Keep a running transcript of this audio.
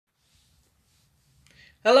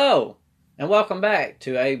Hello, and welcome back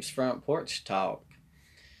to Abe's Front Porch Talk.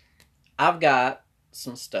 I've got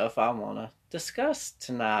some stuff I want to discuss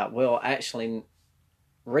tonight. Well, actually,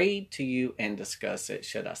 read to you and discuss it,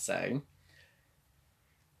 should I say.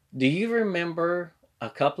 Do you remember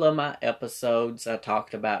a couple of my episodes I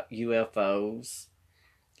talked about UFOs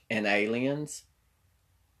and aliens?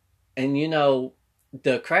 And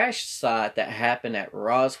the crash site that happened at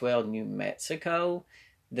Roswell, New Mexico,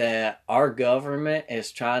 that our government is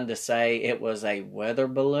trying to say it was a weather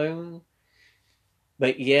balloon,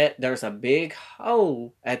 but yet there's a big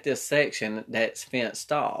hole at this section that's fenced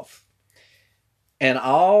off. And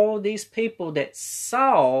all these people that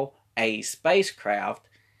saw a spacecraft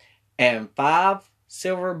and 5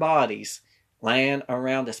 silver bodies land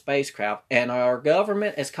around the spacecraft, and our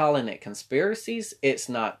government is calling it conspiracies. It's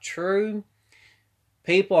not true.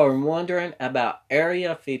 People are wondering about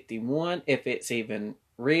Area 51, if it's even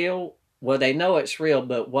real. Well, they know it's real,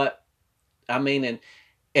 but and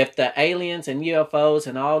if the aliens and UFOs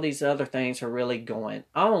and all these other things are really going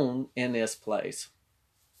on in this place.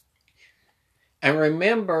 And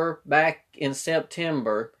remember, back in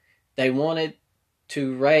September, they wanted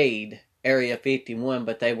to raid Area 51,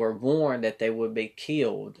 but they were warned that they would be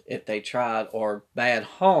killed if they tried, or bad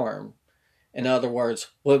harm, in other words,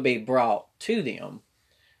 would be brought to them.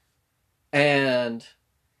 And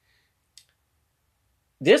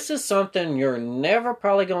this is something you're never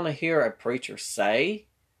probably going to hear a preacher say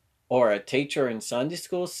or a teacher in Sunday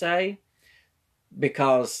school say,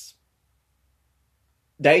 because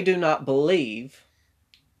they do not believe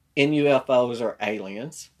in UFOs or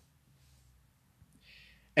aliens.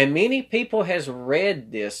 And many people has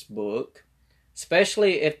read this book,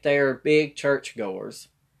 especially if they're big churchgoers.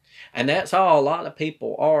 And that's all a lot of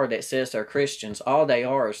people are that says they're Christians. All they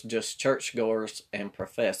are is just churchgoers and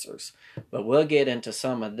professors. But we'll get into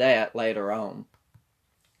some of that later on.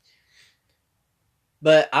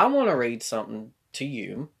 But I want to read something to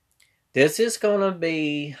you. This is going to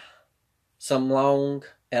be some long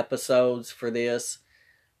episodes for this.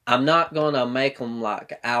 I'm not going to make them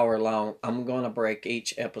like an hour long. I'm going to break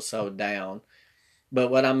each episode down.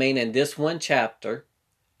 But what I mean, in this one chapter,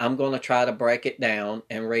 I'm going to try to break it down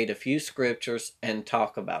and read a few scriptures and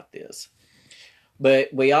talk about this.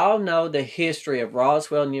 But we all know the history of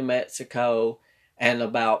Roswell, New Mexico, and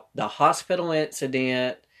about the hospital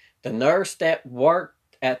incident, the nurse that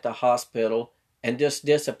worked at the hospital and just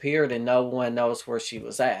disappeared and no one knows where she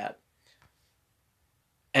was at.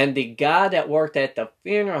 And the guy that worked at the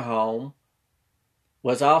funeral home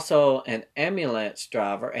was also an ambulance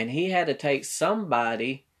driver, and he had to take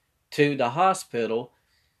somebody to the hospital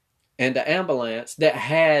in the ambulance that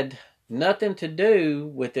had nothing to do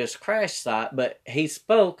with this crash site, but he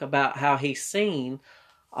spoke about how he's seen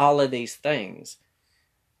all of these things.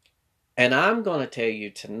 And I'm going to tell you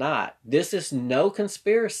tonight, this is no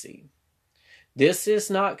conspiracy. This is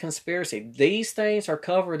not conspiracy. These things are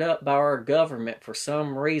covered up by our government for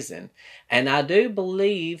some reason. And I do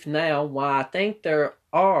believe now why I think there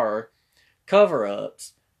are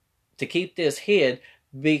cover-ups to keep this hid,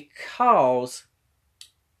 because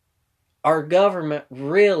our government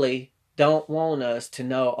really don't want us to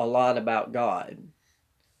know a lot about God.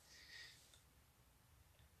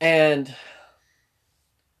 And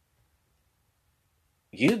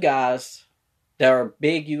you guys that are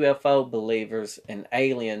big UFO believers and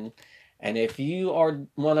alien, and if you are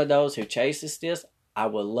one of those who chases this, I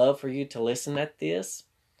would love for you to listen at this.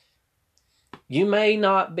 You may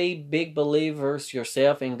not be big believers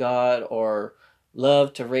yourself in God or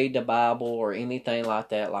love to read the Bible or anything like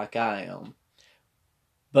that like I am.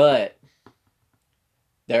 But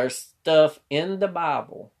there's stuff in the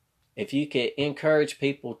Bible, if you could encourage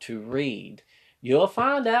people to read, you'll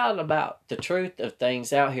find out about the truth of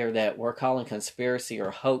things out here that we're calling conspiracy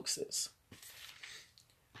or hoaxes.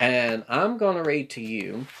 And I'm going to read to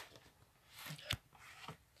you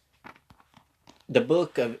the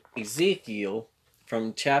book of Ezekiel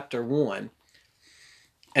from chapter 1.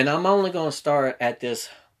 And I'm only going to start at this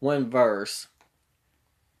one verse.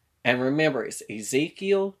 And remember, it's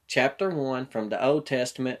Ezekiel chapter 1 from the Old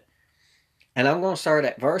Testament. And I'm going to start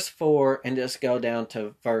at verse 4 and just go down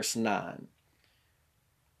to verse 9.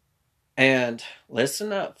 And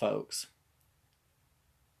listen up, folks.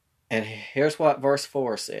 And here's what verse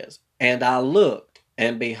 4 says. And I looked,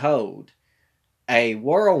 and behold, a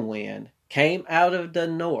whirlwind came out of the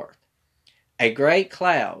north, a great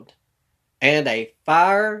cloud, and a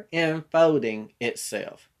fire enfolding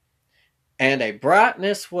itself. And a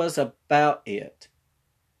brightness was about it.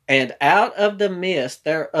 And out of the midst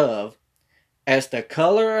thereof, as the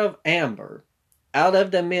color of amber, out of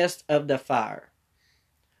the midst of the fire.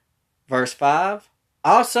 Verse 5,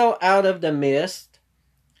 Also out of the midst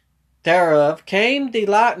thereof came the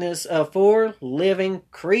likeness of four living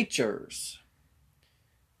creatures.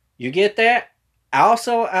 You get that?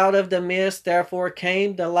 Also out of the midst therefore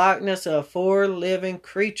came the likeness of four living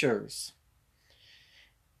creatures.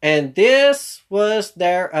 And this was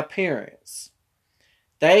their appearance.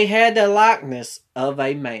 They had the likeness of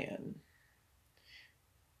a man.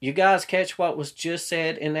 You guys catch what was just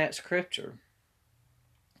said in that scripture?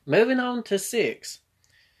 Moving on to 6.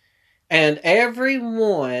 And every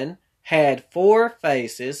one had 4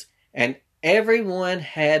 faces, and every one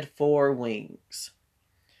had 4 wings.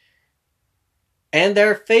 And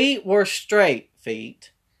their feet were straight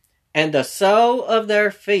feet, and the sole of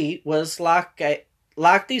their feet was like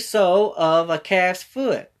the sole of a calf's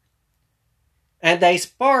foot. And they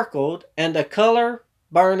sparkled, and the color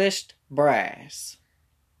burnished brass.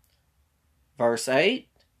 Verse 8.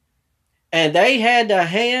 And they had the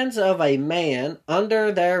hands of a man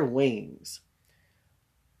under their wings,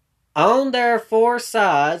 on their 4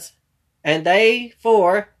 sides, and they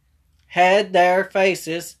 4 had their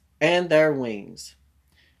faces and their wings.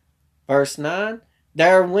 Verse 9.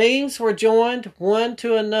 Their wings were joined one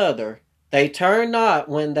to another. They turned not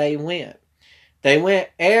when they went. They went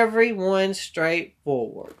every one straight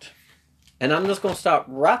forward. And I'm just going to stop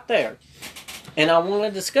right there. And I want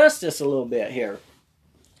to discuss this a little bit here.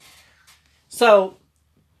 So,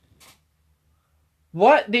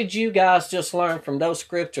 what did you guys just learn from those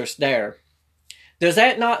scriptures there? Does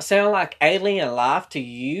that not sound like alien life to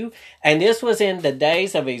you? And this was in the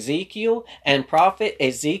days of Ezekiel, and prophet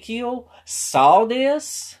Ezekiel saw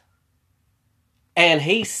this, and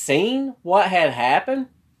he seen what had happened,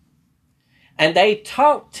 and they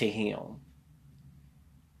talked to him.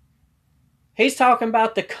 He's talking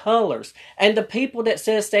about the colors, and the people that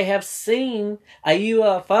says they have seen a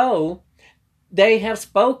UFO, they have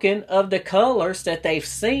spoken of the colors that they've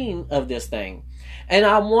seen of this thing. And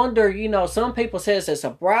I wonder, some people says it's a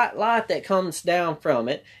bright light that comes down from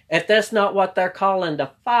it. If that's not what they're calling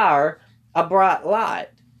the fire, a bright light.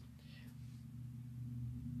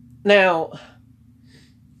 Now,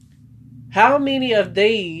 how many of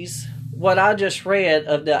these, what I just read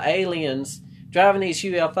of the aliens driving these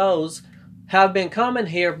UFOs, have been coming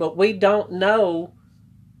here, but we don't know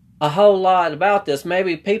a whole lot about this?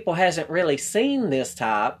 Maybe people hasn't really seen this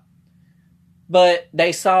type, but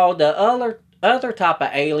they saw the other type of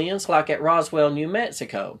aliens, like at Roswell, New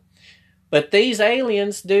Mexico. But these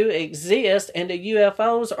aliens do exist, and the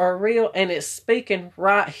UFOs are real, and it's speaking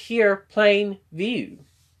right here, plain view.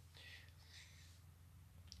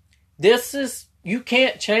 You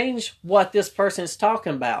can't change what this person's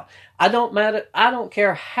talking about. I don't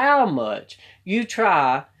care how much you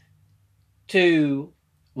try to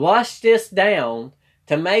wash this down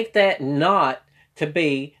to make that not to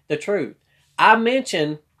be the truth. I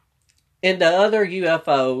mentioned in the other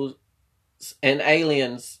UFOs and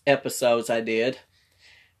aliens episodes I did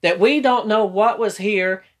that we don't know what was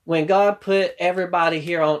here when God put everybody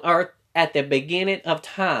here on earth at the beginning of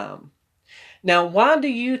time. Now, why do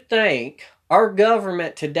you think our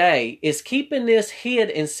government today is keeping this hid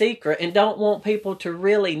in secret and don't want people to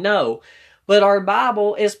really know? But our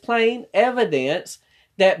Bible is plain evidence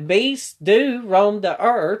that beasts do roam the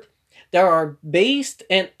earth. There are beasts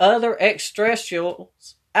and other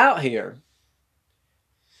extraterrestrials out here.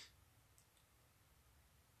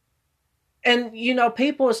 And,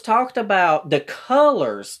 people has talked about the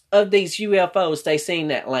colors of these UFOs they seen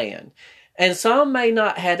that land. And some may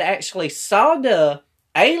not have actually saw the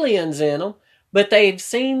aliens in them, but they've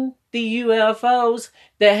seen the UFOs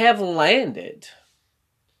that have landed.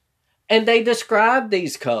 And they describe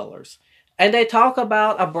these colors. And they talk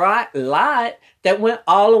about a bright light that went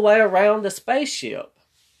all the way around the spaceship.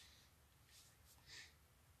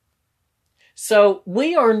 So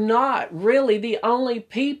we are not really the only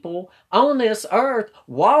people on this earth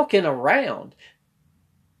walking around.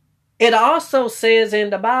 It also says in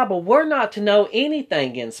the Bible, we're not to know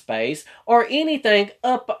anything in space or anything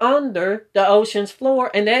up under the ocean's floor.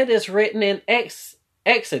 And that is written in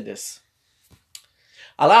Exodus.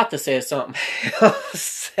 I like to say something.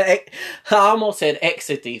 I almost said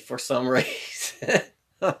Exity for some reason.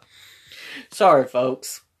 Sorry,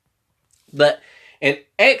 folks. But in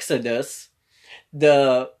Exodus,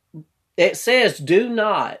 it says, do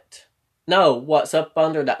not know what's up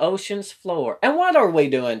under the ocean's floor. And what are we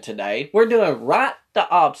doing today? We're doing right the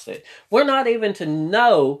opposite. We're not even to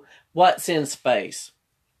know what's in space.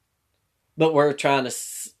 But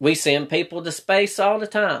we send people to space all the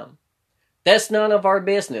time. That's none of our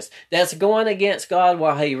business. That's going against God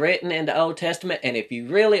what He written in the Old Testament. And if you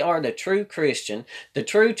really are the true Christian, the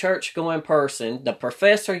true church-going person, the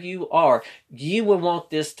professor you are, you would want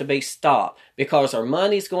this to be stopped because our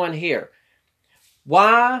money's going here.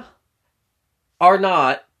 Why are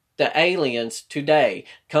not the aliens today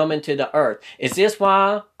coming to the earth? Is this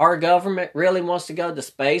why our government really wants to go to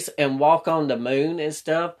space and walk on the moon and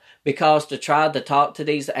stuff? Because to try to talk to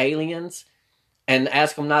these aliens and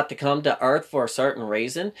ask them not to come to earth for a certain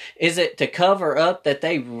reason? Is it to cover up that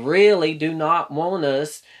they really do not want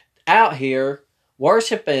us out here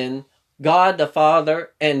worshiping God the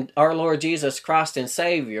Father and our Lord Jesus Christ and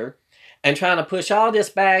Savior and trying to push all this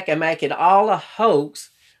back and make it all a hoax,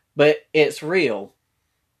 but it's real?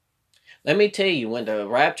 Let me tell you, when the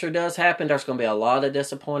rapture does happen, there's going to be a lot of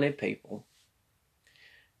disappointed people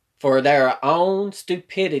for their own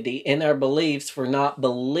stupidity in their beliefs, for not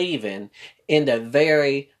believing in the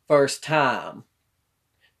very first time.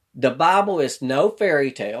 The Bible is no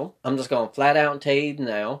fairy tale. I'm just going to flat out tell you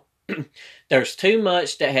now. There's too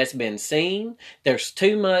much that has been seen. There's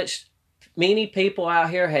too much. Many people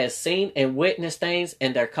out here has seen and witnessed things,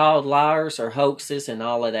 and they're called liars or hoaxes and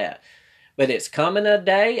all of that. But it's coming a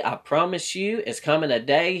day, I promise you, it's coming a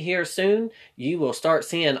day here soon, you will start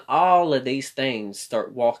seeing all of these things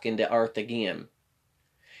start walking the earth again.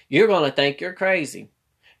 You're going to think you're crazy.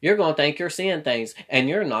 You're going to think you're seeing things, and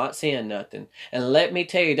you're not seeing nothing. And let me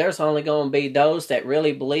tell you, there's only going to be those that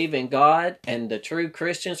really believe in God, and the true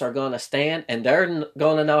Christians are going to stand, and they're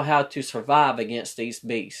going to know how to survive against these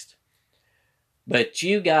beasts. But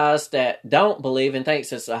you guys that don't believe and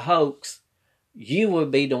thinks it's a hoax, you will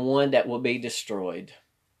be the one that will be destroyed.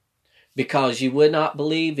 Because you would not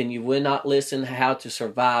believe and you would not listen how to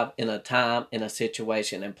survive in a time, in a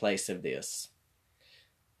situation, in place of this.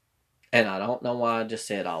 And I don't know why I just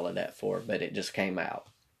said all of that for, but it just came out.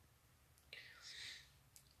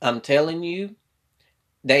 I'm telling you,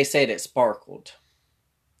 they said it sparkled.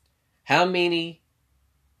 How many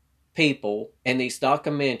people in these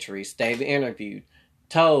documentaries they've interviewed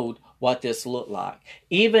told what this looked like?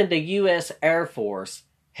 Even the U.S. Air Force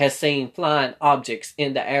has seen flying objects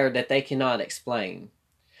in the air that they cannot explain.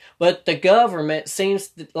 But the government seems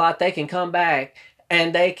like they can come back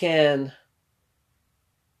and they can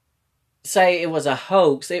say it was a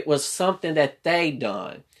hoax. It was something that they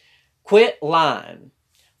done. Quit lying.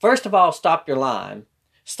 First of all, stop your lying.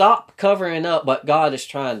 Stop covering up what God is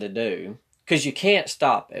trying to do, because you can't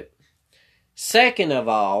stop it. Second of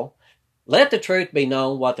all, let the truth be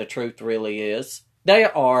known what the truth really is.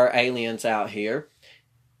 There are aliens out here.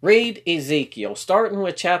 Read Ezekiel, starting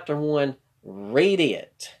with chapter 1. Read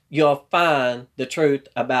it. You'll find the truth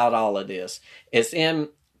about all of this. It's in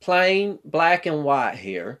plain black and white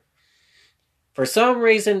here. For some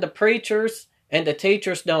reason, the preachers and the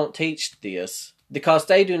teachers don't teach this because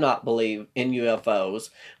they do not believe in UFOs,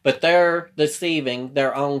 but they're deceiving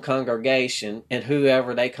their own congregation and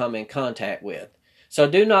whoever they come in contact with. So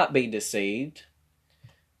do not be deceived.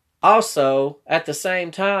 Also, at the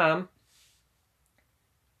same time,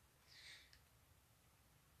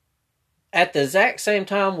 at the exact same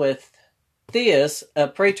time with this,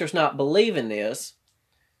 preachers not believing this,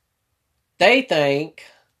 they think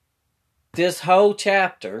this whole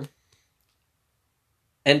chapter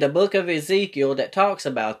and the book of Ezekiel that talks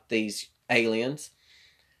about these aliens,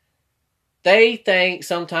 they think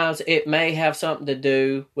sometimes it may have something to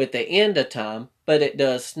do with the end of time, but it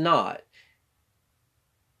does not.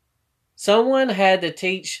 Someone had to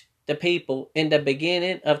teach the people in the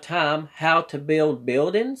beginning of time how to build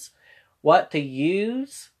buildings, what to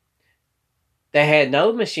use. They had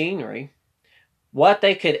no machinery. What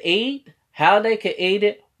they could eat, how they could eat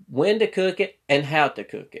it, when to cook it, and how to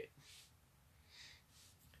cook it.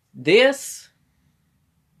 This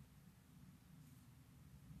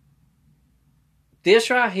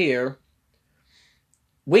right here,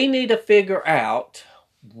 we need to figure out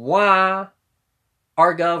why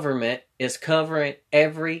our government is covering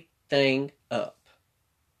everything up.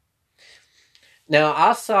 Now,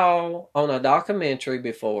 I saw on a documentary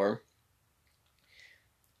before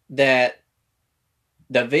that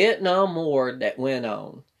the Vietnam War that went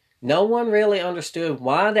on, no one really understood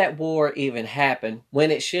why that war even happened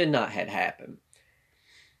when it should not have happened.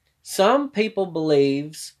 Some people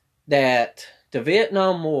believes that the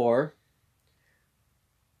Vietnam War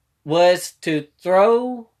was to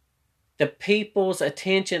throw the people's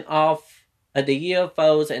attention off of the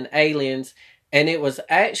UFOs and aliens, and it was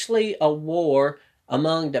actually a war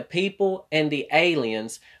among the people and the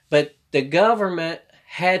aliens, but the government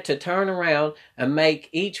had to turn around and make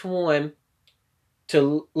each one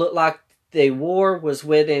to look like the war was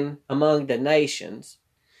within among the nations.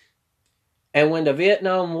 And when the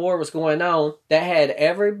Vietnam War was going on, that had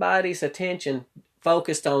everybody's attention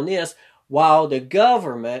focused on this while the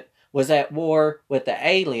government was at war with the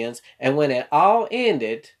aliens. And when it all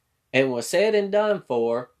ended and was said and done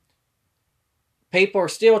for, people are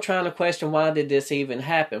still trying to question, why did this even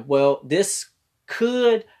happen? Well, this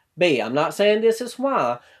could be, I'm not saying this is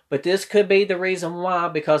why, but this could be the reason why,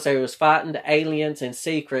 because they was fighting the aliens in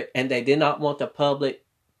secret and they did not want the public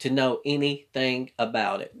to know anything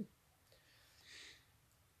about it.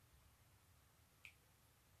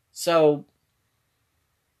 So,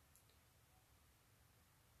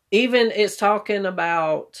 even it's talking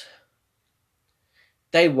about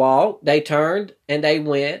they walked, they turned, and they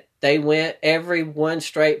went. They went everyone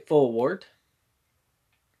straight forward.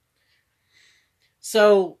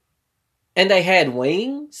 So, and they had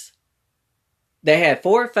wings. They had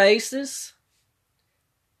 4 faces.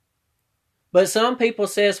 But some people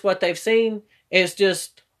says what they've seen is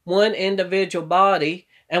just one individual body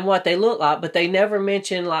and what they look like, but they never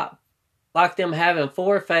mention like them having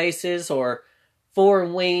 4 faces or 4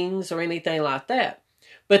 wings or anything like that.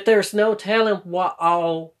 But there's no telling what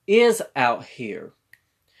all is out here.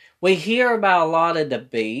 We hear about a lot of the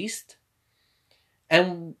beast.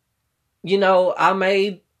 And, you know, I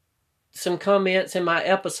made some comments in my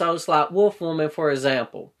episodes like Wolf Woman, for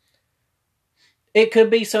example. It could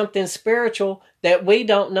be something spiritual that we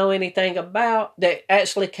don't know anything about that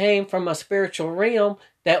actually came from a spiritual realm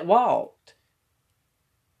that walked.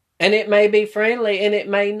 And it may be friendly and it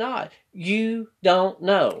may not. You don't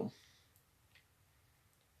know.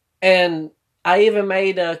 And I even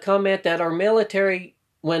made a comment that our military,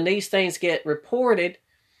 when these things get reported,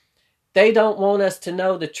 they don't want us to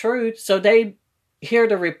know the truth. So they hear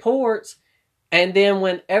the reports, and then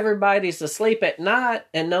when everybody's asleep at night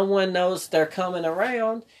and no one knows they're coming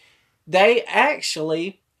around, they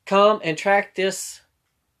actually come and track this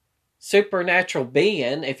supernatural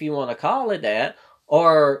being, if you want to call it that,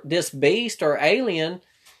 or this beast or alien,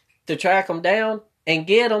 to track them down and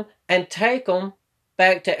get them and take them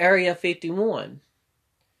back to Area 51.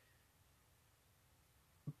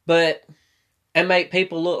 And make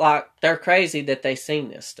people look like they're crazy that they seen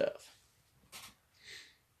this stuff.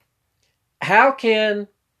 How can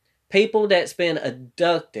people that's been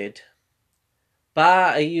abducted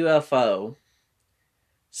by a UFO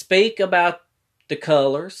speak about the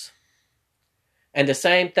colors and the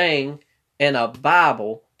same thing in a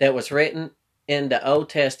Bible that was written in the Old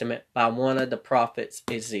Testament by one of the prophets,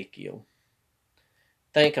 Ezekiel?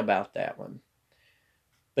 Think about that one.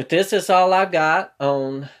 But this is all I got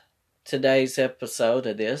on today's episode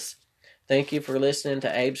of this. Thank you for listening to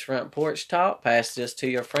Abe's Front Porch Talk. Pass this to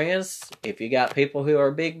your friends. If you got people who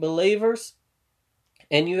are big believers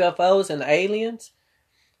in UFOs and aliens,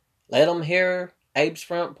 let them hear Abe's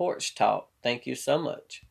Front Porch Talk. Thank you so much.